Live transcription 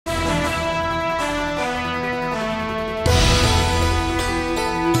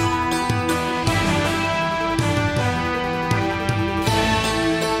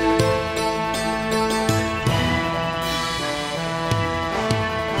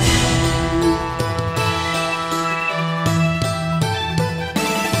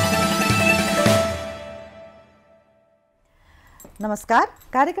नमस्कार,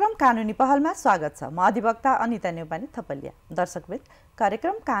 कार्यक्रम कानुनी पहलमा स्वागत छ। म अधिवक्ता अनिता नेउपाने थपलिया। दर्शकवृन्द,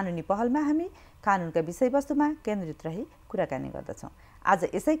 कार्यक्रम कानुनी पहलमा हामी कानुनका विषयवस्तुमा केन्द्रित रही कुराकानी गर्दछौँ।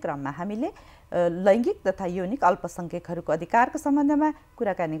 आज यसै क्रममा हामीले लैङ्गिक तथा यौनिक अल्पसंख्यकहरूको अधिकारको सम्बन्धमा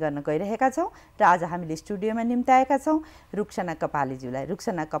कुराकानी गर्न गइरहेका छौँ र आज हामीले स्टुडियोमा निम्ताएका छौँ रुक्सना कपालीज्यूलाई।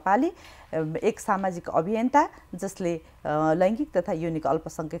 रुक्सना कपाली एक सामाजिक अभियन्ता जसले लैङ्गिक तथा यौनिक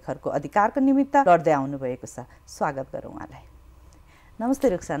अल्पसंख्यकहरूको अधिकारको निमित्त लड्दै आउनुभएको छ। स्वागत गरौँ उहाँलाई। नमस्ते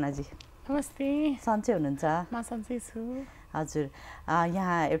रुक्सनाजी। नमस्ते। सन्चै हुनुहुन्छ? म सन्चै छु। हजुर,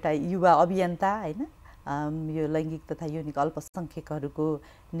 यहाँ एउटा युवा अभियन्ता हैन, यो लैङ्गिक तथा यौनिक अल्पसंख्यकहरूको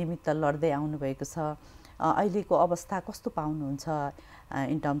निमित्त लड्दै आउनुभएको छ। अहिलेको अवस्था कस्तो पाउनुहुन्छ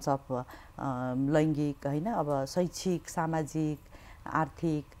इन टर्म्स अफ लैङ्गिक हैन, अब शैक्षिक, सामाजिक,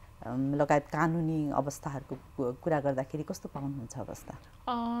 आर्थिक लगायत कानुनी अवस्थाहरूको कुरा गर्दाखेरि कस्तो पाउनुहुन्छ अवस्था?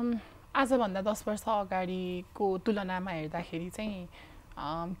 आजभन्दा 10 वर्ष अगाडिको तुलनामा हेर्दाखेरि चाहिँ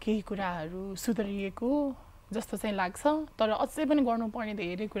केही कुराहरू सुधरिएको जस्तो चाहिँ लाग्छ, तर अझै पनि गर्नुपर्ने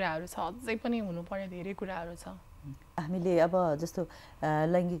धेरै कुराहरू छ, अझै पनि हुनुपर्ने धेरै कुराहरू छ। हामीले अब जस्तो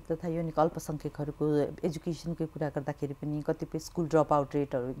लैङ्गिक तथा यौनिक अल्पसंख्यकहरूको एजुकेसनको कुरा गर्दाखेरि पनि कतिपय स्कुल ड्रप आउट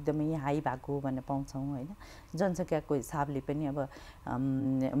रेटहरू एकदमै हाई भएको भन्ने पाउँछौँ हैन। जनसङ्ख्याको हिसाबले पनि अब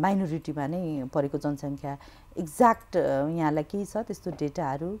माइनोरिटीमा नै परेको जनसङ्ख्या एक्ज्याक्ट यहाँलाई केही छ त्यस्तो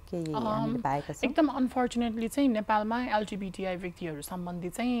डेटाहरू केही हामीले पाएका छौँ? एकदम अनफर्चुनेटली चाहिँ नेपालमा एलजीबीटीआई व्यक्तिहरू सम्बन्धी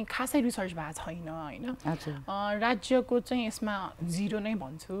चाहिँ खासै रिसर्च भएको छैन हैन। राज्यको चाहिँ यसमा जिरो नै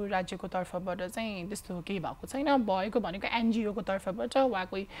भन्छु। राज्यको तर्फबाट चाहिँ त्यस्तो केही भएको छैन। भएको भनेको एनजिओको तर्फबाट वा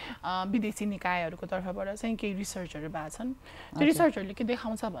कोही विदेशी निकायहरूको तर्फबाट चाहिँ केही रिसर्चहरू भएको छन्। त्यो रिसर्चहरूले के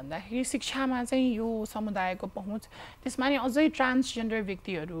देखाउँछ भन्दाखेरि शिक्षामा चाहिँ यो समुदायको पहुँच, त्यसमा नि अझै ट्रान्सजेन्डर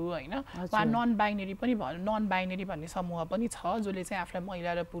व्यक्तिहरू हैन वा नन बाइनेरी पनि नन बाइनेरी भन्ने समूह पनि छ जसले चाहिँ आफूलाई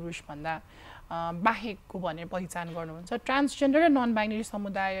महिला र पुरुष भन्दा बाहेकको भनेर पहिचान गर्नुहुन्छ। ट्रान्सजेन्डर र नन बाइनेरी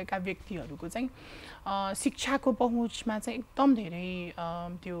समुदायका व्यक्तिहरूको चाहिँ शिक्षाको पहुँचमा चाहिँ एकदम धेरै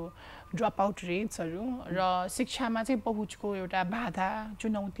त्यो ड्रप आउट रेट्सहरू र शिक्षामा चाहिँ पहुँचको एउटा बाधा,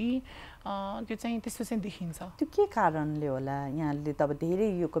 चुनौती त्यो चाहिँ त्यस्तो चाहिँ देखिन्छ। त्यो के कारणले होला? यहाँले त अब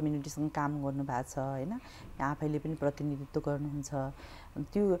धेरै यो कम्युनिटीसँग काम गर्नु भएको छ हैन, आफैले पनि प्रतिनिधित्व गर्नुहुन्छ,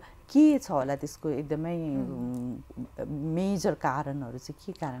 त्यो के छ होला त्यसको एकदमै मेजर कारणहरू चाहिँ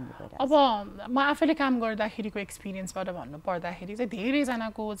के कारणले भइरहेको छ? अब म आफैले काम गर्दाखेरिको एक्सपिरियन्सबाट भन्नु पर्दाखेरि चाहिँ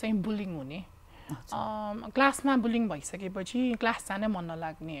धेरैजनाको चाहिँ बुलिङ हुने, क्लासमा बुलिङ भइसकेपछि क्लास जानै मन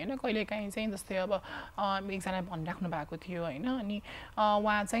नलाग्ने हैन। कहिलेकाहीँ चाहिँ जस्तै अब एकजना भनिराख्नु भएको थियो हैन, अनि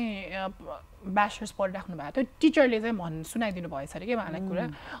उहाँ चाहिँ ब्याचलर्स पढिराख्नु भएको थियो, टिचरले चाहिँ सुनाइदिनु भएछ अरे के उहाँलाई कुरा,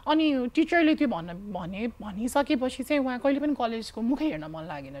 अनि टिचरले त्यो भनिसकेपछि चाहिँ उहाँ कहिले पनि कलेजको मुखै हेर्न मन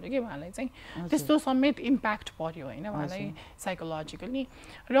लागेन अरे के उहाँलाई चाहिँ। त्यस्तो समेत इम्प्याक्ट पर्यो हैन उहाँलाई साइकोलोजिकली।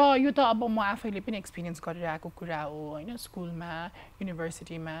 र यो त अब म आफैले पनि एक्सपिरियन्स गरिरहेको कुरा हो हैन। स्कुलमा,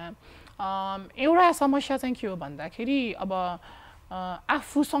 युनिभर्सिटीमा एउटा समस्या चाहिँ के हो भन्दाखेरि अब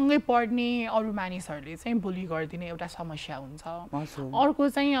आफूसँगै पढ्ने अरू मानिसहरूले चाहिँ बुली गरिदिने एउटा समस्या हुन्छ। अर्को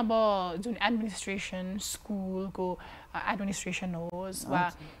चाहिँ अब जुन एडमिनिस्ट्रेसन, स्कुलको एडमिनिस्ट्रेसन होस् वा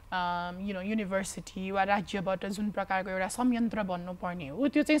युनिभर्सिटी वा राज्यबाट जुन प्रकारको एउटा संयन्त्र बन्नुपर्ने हो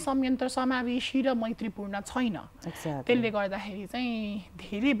त्यो चाहिँ संयन्त्र समावेशी र मैत्रीपूर्ण छैन। त्यसले गर्दाखेरि चाहिँ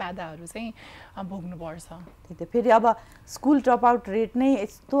धेरै बाधाहरू चाहिँ भोग्नुपर्छ। फेरि अब स्कुल ड्रप आउट रेट नै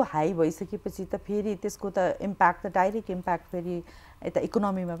यस्तो हाई भइसकेपछि त फेरि त्यसको त इम्प्याक्ट, त डाइरेक्ट इम्प्याक्ट फेरि यता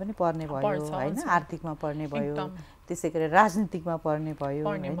इकोनोमीमा पनि पर्ने भयो हैन, आर्थिकमा पर्ने भयो, त्यसै गरी राजनीतिकमा पर्ने भयो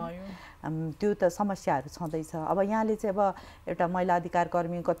हैन। त्यो त समस्याहरू छँदैछ। अब यहाँले चाहिँ अब एउटा महिला अधिकार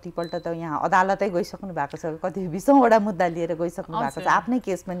कर्मी कतिपल्ट त यहाँ अदालतै गइसक्नु भएको छ, कति 20औँवटा मुद्दा लिएर गइसक्नु भएको छ, आफ्नै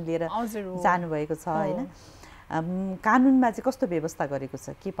केस पनि लिएर जानुभएको छ हैन। कानुनमा चाहिँ कस्तो व्यवस्था गरेको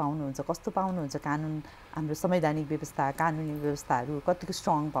छ? के पाउनुहुन्छ? कस्तो पाउनुहुन्छ कानुन? हाम्रो संवैधानिक व्यवस्था, कानुनी व्यवस्थाहरू कतिको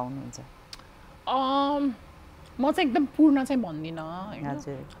स्ट्रङ पाउनुहुन्छ? म चाहिँ एकदम पूर्ण चाहिँ भन्दिनँ हैन।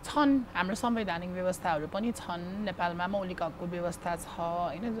 छन् हाम्रो संवैधानिक व्यवस्थाहरू पनि छन् नेपालमा, मौलिक हकको व्यवस्था छ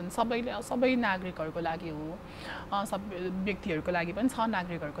हैन, जुन सबै नागरिकहरूको लागि हो, सब व्यक्तिहरूको लागि पनि छ,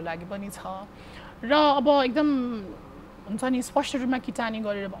 नागरिकहरूको लागि पनि छ। र अब एकदम हुन्छ नि स्पष्ट रूपमा किटानी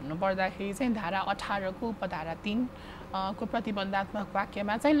गरेर भन्नु पर्दाखेरि चाहिँ धारा 18 को उपधारा 3 को प्रतिबन्धात्मक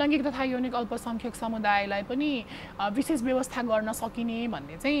वाक्यमा चाहिँ लैङ्गिक तथा यौनिक अल्पसंख्यक समुदायलाई पनि विशेष व्यवस्था गर्न सकिने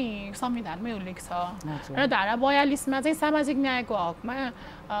भन्ने चाहिँ संविधानमै उल्लेख छ। र धारा 42 मा चाहिँ सामाजिक न्यायको हकमा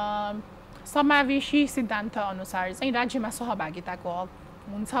समावेशी सिद्धान्त अनुसार चाहिँ राज्यमा सहभागिताको हक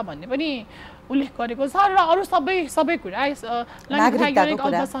हुन्छ भन्ने पनि उल्लेख गरेको छ। र अरू सबै कुरा लैङ्गिक यौनिक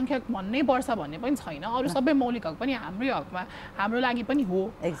अल्पसंख्यक भन्नै पर्छ भन्ने पनि छैन। अरू सबै मौलिक हक पनि हाम्रै हकमा, हाम्रो लागि पनि हो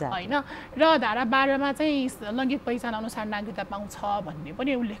हैन। र धारा 12 मा चाहिँ लैङ्गिक पहिचान अनुसार नागरिकता पाउँछ भन्ने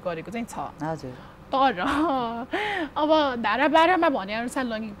पनि उल्लेख गरेको चाहिँ छ। तर अब धारा 12 मा भने अनुसार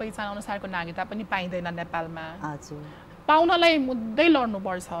लैङ्गिक पहिचान अनुसारको नागरिकता पनि पाइँदैन नेपालमा पाउनलाई मुद्दै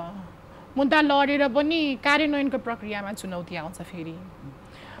लड्नुपर्छ मुद्दा लडेर पनि कार्यान्वयनको प्रक्रियामा चुनौती आउँछ फेरि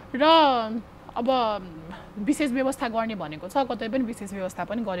र अब विशेष व्यवस्था गर्ने भनेको छ कतै पनि विशेष व्यवस्था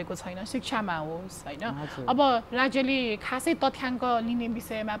पनि गरेको छैन शिक्षामा होस् हैन अब राज्यले खासै तथ्याङ्क लिने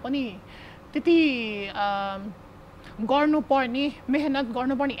विषयमा पनि त्यति गर्नुपर्ने मेहनत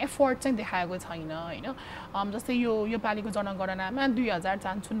गर्नुपर्ने एफोर्ट चाहिँ देखाएको छैन हैन जस्तै यो पालिको जनगणनामा 2000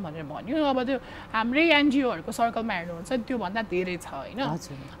 चाहन्छन् भनेर भन्यो अब त्यो हाम्रै एनजिओहरुको सर्कलमा हेर्नुहुन्छ त्यो भन्दा धेरै छ हैन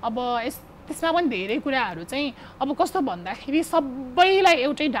अब त्यसमा पनि धेरै कुराहरू चाहिँ अब कस्तो भन्दाखेरि सबैलाई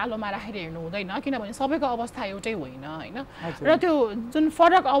एउटै डालोमा राखेर हेर्नु हुँदैन किनभने सबैको अवस्था एउटै होइन हैन र त्यो जुन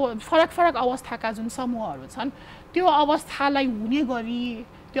फरक अवस्थाका जुन समूहहरू छन् त्यो अवस्थालाई हुने गरी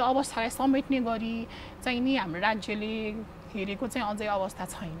त्यो अवस्थालाई समेट्ने गरी चाहिँ नि हाम्रो राज्यले हेरेको चाहिँ अझै अवस्था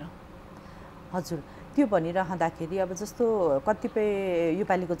छैन हजुर त्यो भनिरहँदाखेरि अब जस्तो कतिपय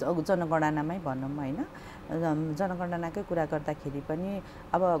योपालिको जनगणनामै भनौँ हैन जनगणनाकै कुरा गर्दाखेरि पनि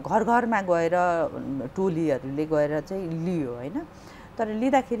अब घर घरमा गएर टोलीहरूले गएर चाहिँ लियो हैन तर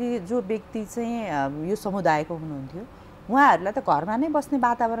लिँदाखेरि जो व्यक्ति चाहिँ यो समुदायको हुनुहुन्थ्यो उहाँहरूलाई त घरमा नै बस्ने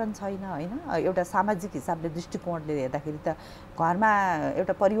वातावरण छैन हैन एउटा सामाजिक हिसाबले दृष्टिकोणले हेर्दाखेरि त घरमा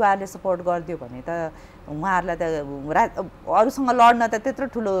एउटा परिवारले सपोर्ट गरिदियो भने त उहाँहरूलाई त अरूसँग लड्न त त्यत्रो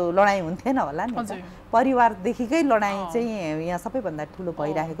ठुलो लडाई हुन्थेन होला नि परिवारदेखिकै लडाई चाहिँ यहाँ सबैभन्दा ठुलो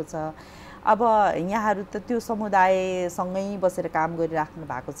भइरहेको छ अब यहाँहरू त त्यो समुदायसँगै बसेर काम गरिराख्नु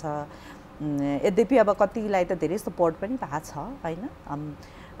भएको छ यद्यपि अब कतिलाई त धेरै सपोर्ट पनि भएको छ हैन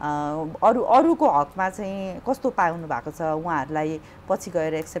अरूको हकमा चाहिँ कस्तो पाउनु भएको छ उहाँहरूलाई पछि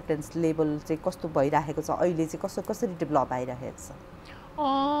गएर एक्सेप्टेन्स लेभल चाहिँ कस्तो भइरहेको छ अहिले चाहिँ कसरी डेभलप भइरहेको छ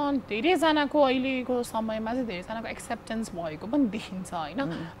धेरैजनाको अहिलेको समयमा चाहिँ धेरैजनाको एक्सेप्टेन्स भएको पनि देखिन्छ हैन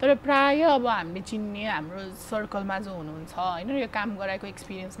तर प्राय अब हामीले चिन्ने हाम्रो सर्कलमा जो हुनुहुन्छ हैन यो काम गराएको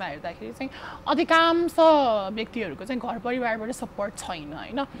एक्सपिरियन्समा हेर्दाखेरि चाहिँ अधिकांश व्यक्तिहरूको चाहिँ घर परिवारबाट सपोर्ट छैन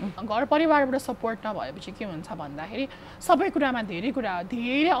हैन घर परिवारबाट सपोर्ट नभएपछि के हुन्छ भन्दाखेरि सबै कुरामा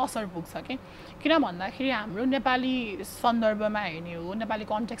धेरै असर पुग्छ के किन भन्दाखेरि हाम्रो नेपाली सन्दर्भमा हेर्ने हो नेपाली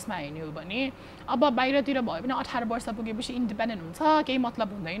कन्टेक्स्टमा हेर्ने हो भने अब बाहिरतिर भयो भने 18 वर्ष पुगेपछि इन्डिपेन्डेन्ट हुन्छ केही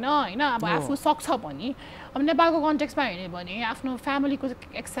मतलब हुँदैन हैन अब आफू सक्छ पनि अब नेपालको कन्टेक्स्टमा हेर्ने भने आफ्नो फ्यामिलीको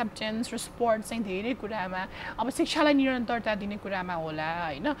एक्सेप्टेन्स र सपोर्ट चाहिँ धेरै कुरामा अब शिक्षालाई निरन्तरता दिने कुरामा होला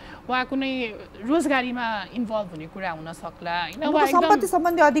हैन वा कुनै रोजगारीमा इन्भल्भ हुने कुरा हुन सक्ला हैन वा सम्पत्ति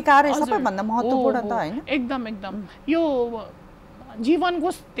सम्बन्धी अधिकार सबैभन्दा महत्त्वपूर्ण त हैन एकदम यो जीवनको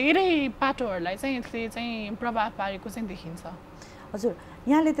धेरै पाटोहरूलाई चाहिँ यसले चाहिँ प्रभाव पारेको चाहिँ देखिन्छ हजुर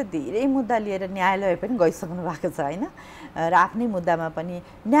यहाँले त धेरै मुद्दा लिएर न्यायालय पनि गइसक्नु भएको छ हैन र आफ्नै मुद्दामा पनि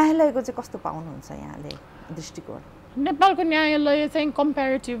न्यायालयको चाहिँ कस्तो पाउनुहुन्छ यहाँले दृष्टिकोण नेपालको न्यायालय चाहिँ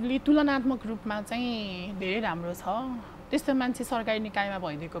कम्प्यारेटिभली तुलनात्मक रूपमा चाहिँ धेरै राम्रो छ त्यस्तो मान्छे सरकारी निकायमा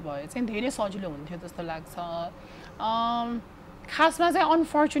भइदिएको भए चाहिँ धेरै सजिलो हुन्थ्यो जस्तो लाग्छ खासमा चाहिँ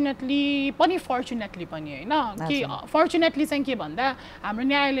अनफर्चुनेटली पनि फर्चुनेटली पनि हैन कि फर्चुनेटली चाहिँ के भन्दा हाम्रो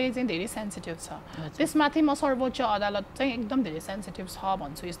न्यायालय चाहिँ धेरै सेन्सिटिभ छ त्यसमाथि म सर्वोच्च अदालत चाहिँ एकदम धेरै सेन्सिटिभ छ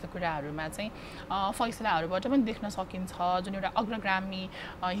भन्छु यस्तो कुराहरुमा चाहिँ फैसलाहरुबाट पनि देख्न सकिन्छ जुन एउटा अग्रगामी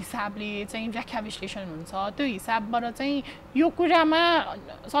हिसाबले चाहिँ व्याख्या विश्लेषण हुन्छ त्यो हिसाबबाट चाहिँ यो कुरामा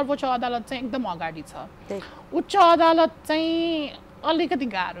सर्वोच्च अदालत चाहिँ एकदम अगाडि छ उच्च अदालत चाहिँ अलिकति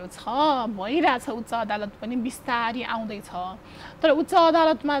गाह्रो छ भइरहेछ उच्च अदालत पनि बिस्तारी आउँदैछ तर उच्च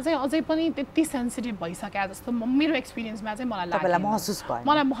अदालतमा चाहिँ अझै पनि त्यति सेन्सिटिभ भइसक्यो जस्तो मेरो एक्सपिरियन्समा चाहिँ मलाई लाग्यो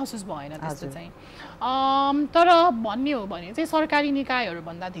मलाई महसुस भएन त्यस्तो चाहिँ तर भन्ने हो भने चाहिँ सरकारी निकायहरू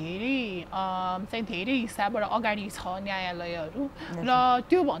भन्दा धेरै हिसाबबाट अगाडि छ न्यायालयहरू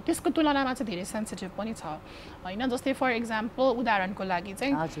र त्यसको तुलनामा चाहिँ धेरै सेन्सिटिभ पनि छ हैन जस्तै फर एक्जाम्पल उदाहरणको लागि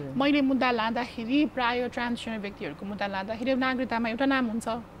चाहिँ मैले मुद्दा लाँदाखेरि प्राय ट्रान्सजेन्डर व्यक्तिहरूको मुद्दा लाँदाखेरि नागरिकतामा एउटा नाम हुन्छ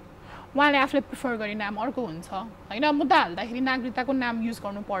उहाँले आफूले प्रिफर गर्ने नाम अर्को हुन्छ हैन मुद्दा हाल्दाखेरि नागरिकताको नाम युज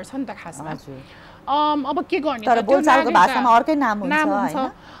गर्नु पर्छ नि त खासमा अब के गर्ने तर बोलचालको भाषामा अर्कै नाम हुन्छ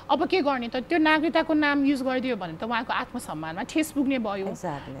अब के गर्ने त त्यो नागरिकताको नाम युज गरिदियो भने त उहाँको आत्मसम्मानमा ठेस पुग्ने भयो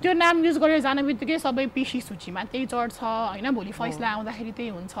त्यो नाम युज गरेर जानेबित्तिकै सबै पेशी सूचीमा त्यही चढ्छ हैन भोलि फैसला आउँदाखेरि त्यही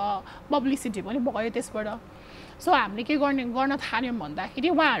हुन्छ पब्लिसिटी पनि भयो त्यसबाट सो हामीले के गर्न थाल्यौं भन्दाखेरि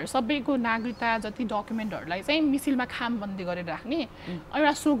उहाँहरु सबैको नागरिकता जति डकुमेन्टहरुलाई चाहिँ मिसिलमा खामबन्दी गरेर राख्ने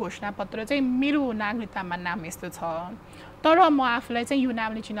एउटा सो घोषणा पत्र चाहिँ मेरो नागरिकतामा नाम यस्तो छ तर म आफूलाई चाहिँ यो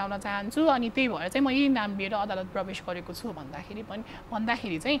नामले चिनाउन चाहन्छु अनि त्यही भएर चाहिँ म यही नाम लिएर अदालत प्रवेश गरेको छु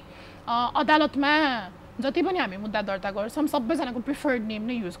भन्दाखेरि चाहिँ अदालतमा जति पनि हामी मुद्दा दर्ता गर्छौँ सबैजनाको प्रिफर्ड नेम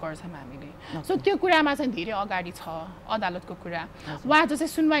नै युज गर्छौँ हामीले सो त्यो कुरामा चाहिँ धेरै अगाडि छ अदालतको कुरा वा जस्तै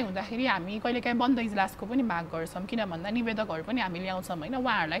सुनवाई हुँदाखेरि हामी कहिलेकाहीँ बन्द इजलासको पनि माग गर्छौँ किन भन्दा निवेदकहरू पनि हामी ल्याउँछौँ होइन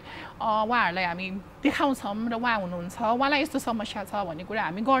उहाँहरूलाई हामी देखाउँछौँ र उहाँ हुनुहुन्छ उहाँलाई यस्तो समस्या छ भन्ने कुरा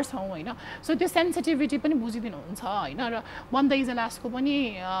हामी गर्छौँ होइन सो त्यो सेन्सिटिभिटी पनि बुझिदिनुहुन्छ होइन र बन्द इजलासको पनि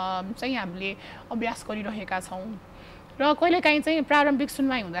चाहिँ हामीले अभ्यास गरिरहेका छौँ र कहिलेकाहीँ चाहिँ प्रारम्भिक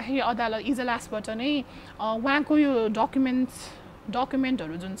सुनवाई हुँदाखेरि अदालत इजलासबाट नै उहाँको यो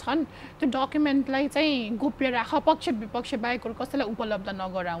डकुमेन्टहरू जुन छन् त्यो डकुमेन्टलाई चाहिँ गोप्य राख पक्ष विपक्ष बाहेकहरू कसैलाई उपलब्ध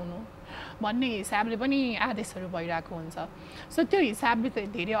नगराउनु भन्ने हिसाबले पनि आदेशहरू भइरहेको हुन्छ सो त्यो हिसाबले त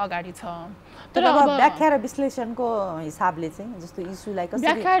धेरै अगाडि छ तर व्याख्या र विश्लेषणको हिसाबले चाहिँ जस्तो इस्युलाई कसरी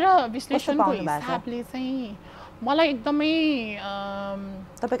व्याख्या र विश्लेषणको हिसाबले चाहिँ मलाई एकदमै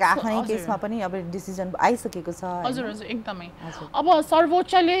तपाईको आफ्नै केसमा पनि अब डिसिजन आइसकेको छ हजुर हजुर एकदमै अब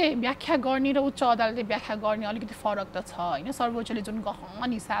सर्वोच्चले व्याख्या गर्ने र उच्च अदालतले व्याख्या गर्ने अलिकति फरक त छ होइन सर्वोच्चले जुन गहन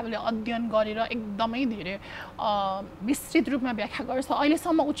हिसाबले अध्ययन गरेर एकदमै धेरै विस्तृत रूपमा व्याख्या गर्छ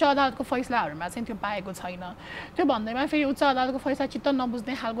अहिलेसम्म उच्च अदालतको फैसलाहरूमा चाहिँ त्यो पाएको छैन त्यो भन्दैमा फेरि उच्च अदालतको फैसला चित्त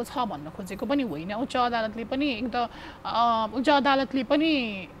नबुझ्ने खालको छ भन्न खोजेको पनि होइन उच्च अदालतले पनि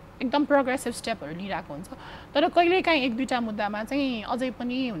एकदम प्रोग्रेसिभ स्टेपहरू लिइरहेको हुन्छ तर कहिलेकाहीँ एक दुईवटा मुद्दामा चाहिँ अझै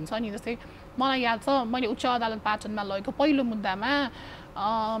पनि हुन्छ नि जस्तै मलाई याद छ मैले उच्च अदालत पाटनमा लगेको पहिलो मुद्दामा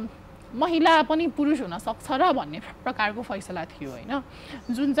महिला पनि पुरुष हुन सक्छ र भन्ने प्रकारको फैसला थियो होइन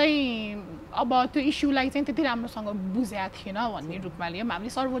जुन चाहिँ अब त्यो इस्युलाई चाहिँ त्यति राम्रोसँग बुझेको थिएन भन्ने रूपमा लियौँ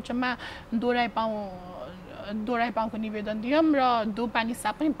हामीले सर्वोच्चमा दोहोऱ्याइपाउँको निवेदन दियौँ र दोपानी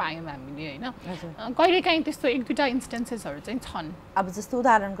साप पनि पायौँ हामीले होइन कहिलेकाहीँ त्यस्तो एक दुईवटा इन्स्टेन्सेसहरू चाहिँ छन् अब जस्तो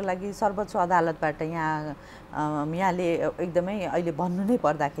उदाहरणको लागि सर्वोच्च अदालतबाट यहाँले एकदमै अहिले भन्नु नै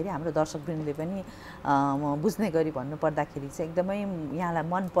पर्दाखेरि हाम्रो दर्शकवृन्दले पनि बुझ्ने गरी भन्नु पर्दाखेरि चाहिँ एकदमै यहाँलाई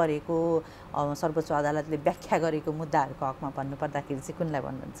मन परेको सर्वोच्च अदालतले व्याख्या गरेको मुद्दाहरूको हकमा भन्नु पर्दाखेरि चाहिँ कुनलाई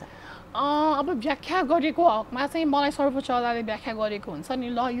भन्नुहुन्छ अब व्याख्या गरेको हकमा चाहिँ मलाई सर्वोच्च अदालतले व्याख्या गरेको हुन्छ नि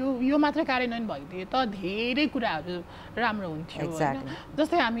ल यो मात्र कार्यान्वयन भइदिए त धेरै कुराहरू राम्रो हुन्थ्यो होइन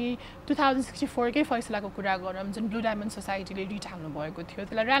जस्तै हामी 2064 कै फैसलाको कुरा गरौँ जुन ब्लू डायमन्ड सोसाइटीले रिट हाल्नु भएको थियो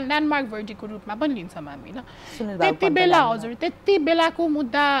त्यसलाई ल्यान्डमार्क भर्डीको रूपमा पनि लिन्छौँ हामी होइन त्यति बेला हजुर त्यति बेलाको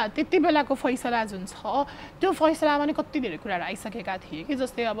मुद्दा त्यति बेलाको फैसला जुन छ त्यो फैसलामा नि कति धेरै कुराहरू आइसकेका थिए कि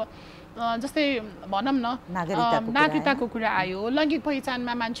जस्तै भनौँ न नागरिकताको कुरा आयो लैङ्गिक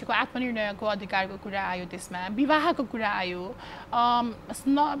पहिचानमा मान्छेको आत्मनिर्णयको अधिकारको कुरा आयो त्यसमा विवाहको कुरा आयो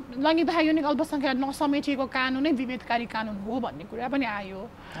लैङ्गिक तथा यौनिक अल्पसङ्ख्यक नसमेटिएको कानुनै विभेदकारी कानुन हो भन्ने कुरा पनि आयो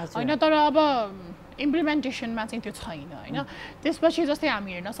होइन तर अब इम्प्लिमेन्टेसनमा चाहिँ त्यो छैन होइन त्यसपछि जस्तै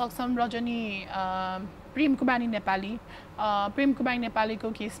हामी हेर्न सक्छौँ रजनी प्रेमकुमारी नेपालीको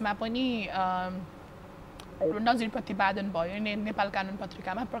केसमा पनि नजिर प्रतिपादन भयो नेपाल कानुन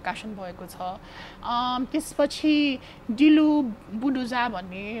पत्रिकामा प्रकाशन भएको छ त्यसपछि डिलु बुडुजा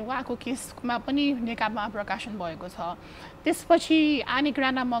भन्ने उहाँको केसमा पनि नेकापमा प्रकाशन भएको छ त्यसपछि आनिक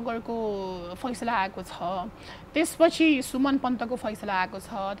राणा मगरको फैसला आएको छ त्यसपछि सुमन पन्तको फैसला आएको छ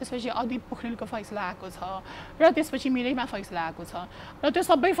त्यसपछि अदीप पोखरेलको फैसला आएको छ र त्यसपछि मेरैमा फैसला आएको छ र त्यो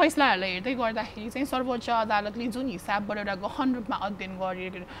सबै फैसलाहरूलाई हेर्दै गर्दाखेरि चाहिँ सर्वोच्च अदालतले जुन हिसाबबाट एउटा गहन रूपमा अध्ययन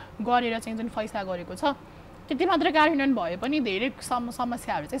गरेर चाहिँ जुन फैसला गरेको छ त्यति मात्र कार्यान्वयन भए पनि धेरै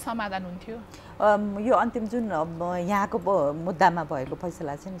समस्याहरू चाहिँ समाधान हुन्थ्यो यो अन्तिम जुन यहाँको मुद्दामा भएको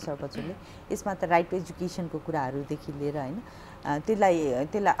फैसला छ नि सर्वोच्चले यसमा त राइट टु एजुकेसनको कुराहरूदेखि लिएर होइन त्यसलाई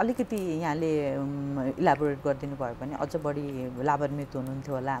अलिकति यहाँले इलाबोरेट गरिदिनु भयो भने अझ बढी लाभान्वित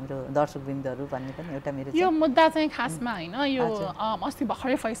हुनुहुन्थ्यो होला हाम्रो दर्शकवृन्दहरू भन्ने पनि एउटा मेरो यो मुद्दा चाहिँ खासमा होइन यो अस्ति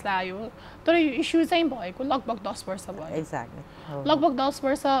भर्खरै फैसला आयो तर यो इस्यु चाहिँ भएको लगभग 10 वर्ष भयो एक्ज्याक्टली लगभग 10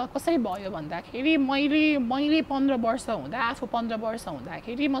 वर्ष कसरी भयो भन्दाखेरि मैले 15 वर्ष हुँदा आफू 15 वर्ष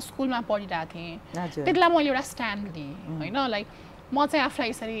हुँदाखेरि म स्कुलमा पढिरहेको थिएँ त्यतिलाई मैले एउटा स्ट्यान्ड लिएँ होइन लाइक म चाहिँ आफूलाई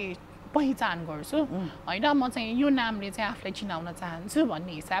यसरी पहिचान गर्छु होइन म चाहिँ यो नामले चाहिँ आफूलाई चिनाउन चाहन्छु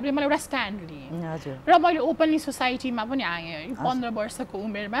भन्ने हिसाबले मैले एउटा स्ट्यान्ड लिएँ र मैले ओपनली सोसाइटीमा पनि आएँ है 15 वर्षको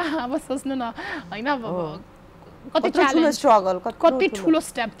उमेरमा अब सोच्नु न होइन कति ठुलो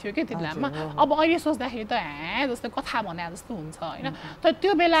स्टेप थियो कि त्यति बेलामा अब अहिले सोच्दाखेरि त जस्तो कथा भने जस्तो हुन्छ होइन तर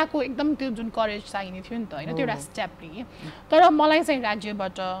त्यो बेलाको एकदम त्यो जुन करेज चाहिने थियो नि त होइन त्यो एउटा स्टेप लिएँ तर मलाई चाहिँ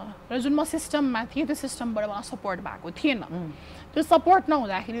राज्यबाट र जुन म सिस्टममा थिएँ त्यो सिस्टमबाट मलाई सपोर्ट भएको थिएन त्यो सपोर्ट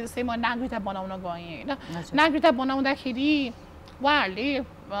नहुँदाखेरि जस्तै म नागरिकता बनाउन गएँ होइन नागरिकता बनाउँदाखेरि उहाँहरूले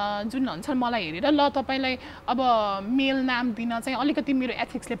जुन हुन्छ मलाई हेरेर ल तपाईँलाई अब मेल नाम दिन चाहिँ अलिकति मेरो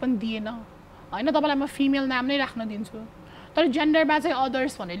एथिक्सले पनि दिएन होइन तपाईँलाई म फिमेल नाम नै राख्न दिन्छु तर जेन्डरमा चाहिँ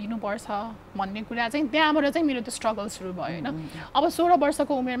अदर्स भनेर लिनुपर्छ भन्ने कुरा चाहिँ त्यहाँबाट चाहिँ मेरो त्यो स्ट्रगल सुरु भयो होइन। अब 16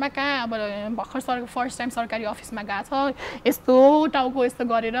 वर्षको उमेरमा कहाँ अब भर्खर फर्स्ट टाइम सरकारी अफिसमा गएको छ यस्तो टाउको यस्तो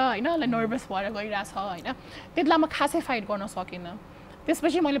गरेर होइन नर्भस भएर गइरहेछ होइन। त्यतिलाई म खासै फाइट गर्न सकिनँ।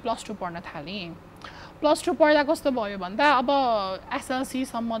 त्यसपछि मैले +2 पढ्न थालेँ। +2 पढ्दा कस्तो भयो भन्दा अब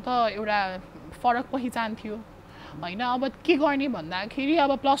एसएलसीसम्म त एउटा फरक पहिचान थियो होइन। अब के गर्ने भन्दाखेरि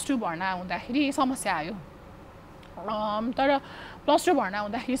अब +2 भर्ना हुँदाखेरि समस्या आयो। तर +2 भर्ना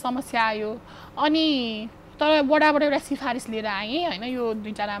हुँदाखेरि समस्या आयो अनि तर वडाबाट एउटा सिफारिस लिएर आएँ होइन, यो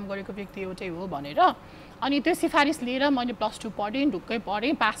 2टा नाम गरेको व्यक्ति एउटै हो भनेर। अनि त्यो सिफारिस लिएर मैले +2 पढेँ, ढुक्कै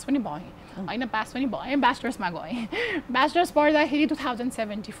पढेँ, पास पनि भएँ होइन, पास पनि भएँ, ब्याचलर्समा गएँ। ब्याचलर्स पढ्दाखेरि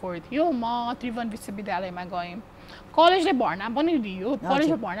 2074 थियो, म त्रिभुवन विश्वविद्यालयमा गएँ। कलेजले भर्ना पनि लियो,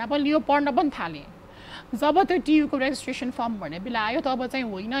 कलेजले भर्ना पनि लियो, पढ्न पनि थालेँ। जब त्यो टियुको रेजिस्ट्रेसन फर्म भर्ने बेला आयो तब चाहिँ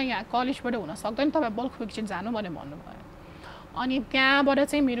होइन यहाँ कलेजबाट हुन सक्दैन, तपाईँ बल्क एक्सचेन्ज जानु भनेर भन्नुभयो। अनि त्यहाँबाट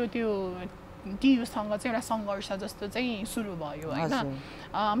चाहिँ मेरो त्यो टियुसँग चाहिँ एउटा सङ्घर्ष जस्तो चाहिँ सुरु भयो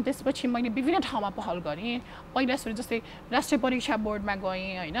होइन। त्यसपछि मैले विभिन्न ठाउँमा पहल गरेँ। पहिला सुरु जस्तै राष्ट्रिय परीक्षा बोर्डमा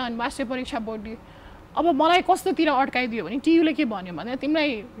गएँ होइन। अनि राष्ट्रिय परीक्षा बोर्डले अब मलाई कस्तोतिर अड्काइदियो भने टियुले के भन्यो भने तिमीलाई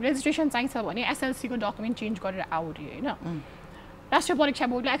रेजिस्ट्रेसन चाहिन्छ भने एसएलसीको डकुमेन्ट चेन्ज गरेर आऊ रे होइन। राष्ट्रिय परीक्षा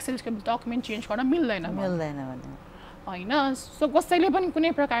बोर्डले एसएलसीको डकुमेन्ट चेन्ज गर्न मिल्दैन होइन। सो कसैले पनि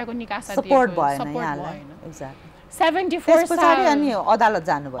कुनै प्रकारको निकासा सपोर्ट भएन। 74 साल अनि अदालत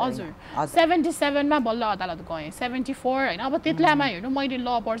जानुभयो। हजुर 77 मा बल्ल अदालत गएँ। 74 होइन। अब त्यतिलामा हेर्नु मैले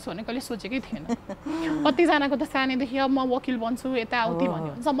ल पढ्छु भने कहिले सोचेकै थिएन। कतिजनाको त सानैदेखि अब म वकिल बन्छु यताउति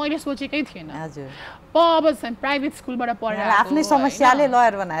भन्यो हुन्छ, मैले सोचेकै थिएन। अब प्राइभेट स्कुलबाट पढेर आफ्नै समस्याले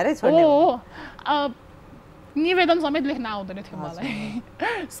लयर बनाएरै छोड्यो। निवेदन समेत लेख्न आउँदैन थियो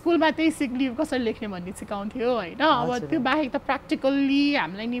मलाई। स्कुलमा त्यही सिक लिभ कसरी लेख्ने भन्ने सिकाउँथ्यो होइन। अब त्यो बाहेक त प्र्याक्टिकल्ली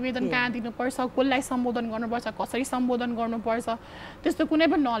हामीलाई निवेदन कहाँ दिनुपर्छ, कसलाई सम्बोधन गर्नुपर्छ, कसरी सम्बोधन गर्नुपर्छ त्यस्तो कुनै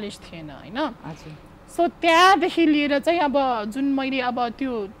पनि नलेज थिएन होइन। सो त्यहाँदेखि लिएर चाहिँ अब जुन मैले अब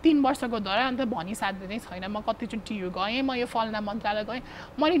त्यो 3 वर्षको दौरान त भनिसाध्य नै छैन। म कतिचोटि टियु गएँ, म यो फलना मन्त्रालय गएँ,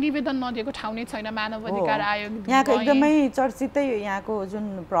 मैले निवेदन नदिएको ठाउँ नै छैन। मानव अधिकार आयोग यहाँको एकदमै चर्चितै यहाँको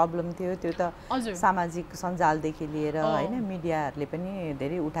जुन प्रब्लम थियो त्यो त सामाजिक सञ्जालदेखि लिएर होइन मिडियाहरूले पनि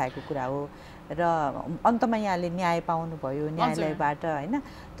धेरै उठाएको कुरा हो र अन्तमा यहाँले न्याय पाउनुभयो न्यायालयबाट होइन।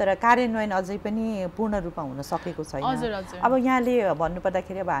 तर कार्यान्वयन अझै पनि पूर्ण रूपमा हुन सकेको छैन। अब यहाँले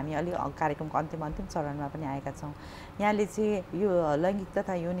भन्नुपर्दाखेरि अब हामी अलि कार्यक्रमको अन्तिम चरणमा पनि आएका छौँ। यहाँले चाहिँ यो लैङ्गिक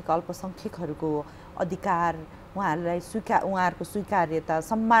तथा यौनिक अल्पसङ्ख्यकहरूको अधिकार उहाँहरूको स्वीकार्यता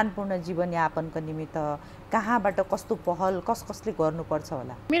सम्मानपूर्ण जीवनयापनको निमित्त कहाँबाट कस्तो पहल कसले गर्नुपर्छ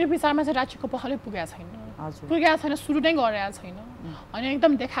होला? मेरो विचारमा चाहिँ राज्यको पहलै पुगेको छैन। पुगेको छैन, सुरु नै गरेको छैन होइन।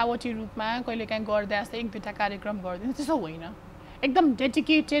 एकदम देखावटी रूपमा कहिलेकाहीँ गर्दै जस्तै 1-2टा कार्यक्रम गरिदिन्छ त्यसो होइन। एकदम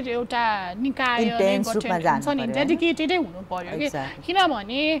डेडिकेटेड एउटा निकाय डेडिकेटेडै हुनु पर्यो कि।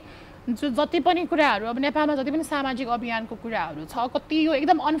 किनभने जति पनि कुराहरू अब नेपालमा जति पनि सामाजिक अभियानको कुराहरू छ कति यो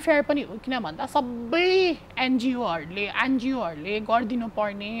एकदम अनफेयर पनि हो। किन भन्दा सबै एनजिओहरूले गरिदिनु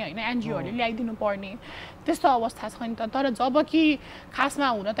पर्ने होइन, एनजिओहरूले ल्याइदिनु पर्ने त्यस्तो अवस्था छ नि त। तर जब कि खासमा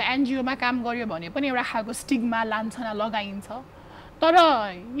हुन त एनजिओमा काम गर्यो भने पनि एउटा खालको स्टिग्मा लान्छना लगाइन्छ। तर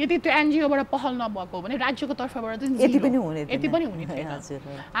यदि त्यो एनजिओबाट पहल नभएको भने राज्यको तर्फबाट चाहिँ यति पनि हुने थिएन।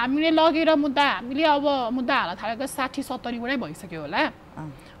 हामीले लगेर हामीले अब मुद्दा हाल्न थालेको 60-70 वटै भइसक्यो होला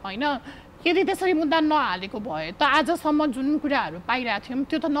होइन। यदि त्यसरी मुद्दा नहालेको भए त आजसम्म जुन कुराहरू पाइरहेको थियौँ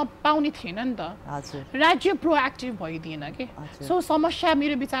त्यो त नपाउने थिएन नि त। राज्य प्रोएक्टिभ भइदिएन कि। सो समस्या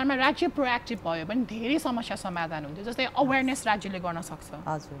मेरो विचारमा राज्य प्रोएक्टिभ भयो भने धेरै समस्या समाधान हुन्थ्यो। जस्तै अवेरनेस राज्यले गर्न सक्छ,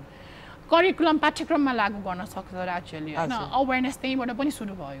 करिकुलम पाठ्यक्रममा लागू गर्न सक्छ राज्यले होइन। अवेरनेस त्यहीँबाट पनि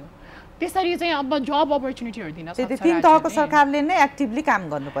सुरु भयो। त्यसरी चाहिँ अब जब अपर्च्युनिटीहरू दिन सक्छ। 3 तहको सरकारले नै एक्टिभली काम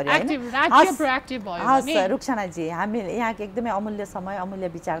गर्नु पर्यो होइन। राज्य प्रोएक्टिभ भयो भने। रुक्सानाजी हामीले यहाँको एकदमै अमूल्य समय अमूल्य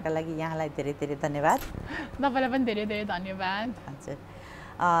विचारका लागि यहाँलाई धेरै धेरै धन्यवाद। तपाईँलाई पनि धेरै धेरै धन्यवाद। हजुर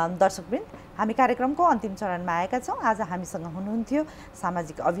दर्शकवृन्द, हामी कार्यक्रमको अन्तिम चरणमा आएका छौँ। आज हामीसँग हुनुहुन्थ्यो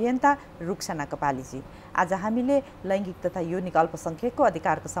सामाजिक अभियन्ता रुक्साना कपालीजी। आज हामीले लैङ्गिक तथा यौनिक अल्पसङ्ख्यकको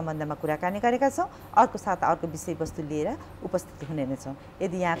अधिकारको सम्बन्धमा कुराकानी गरेका छौँ। अर्को साथ अर्को विषयवस्तु लिएर उपस्थित हुने नै छौँ।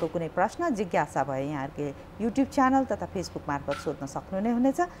 यदि यहाँको कुनै प्रश्न जिज्ञासा भए यहाँहरूको युट्युब च्यानल तथा फेसबुक मार्फत सोध्न सक्नु नै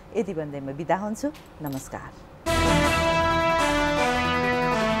हुनेछ। यति भन्दै म बिदा हुन्छु। नमस्कार।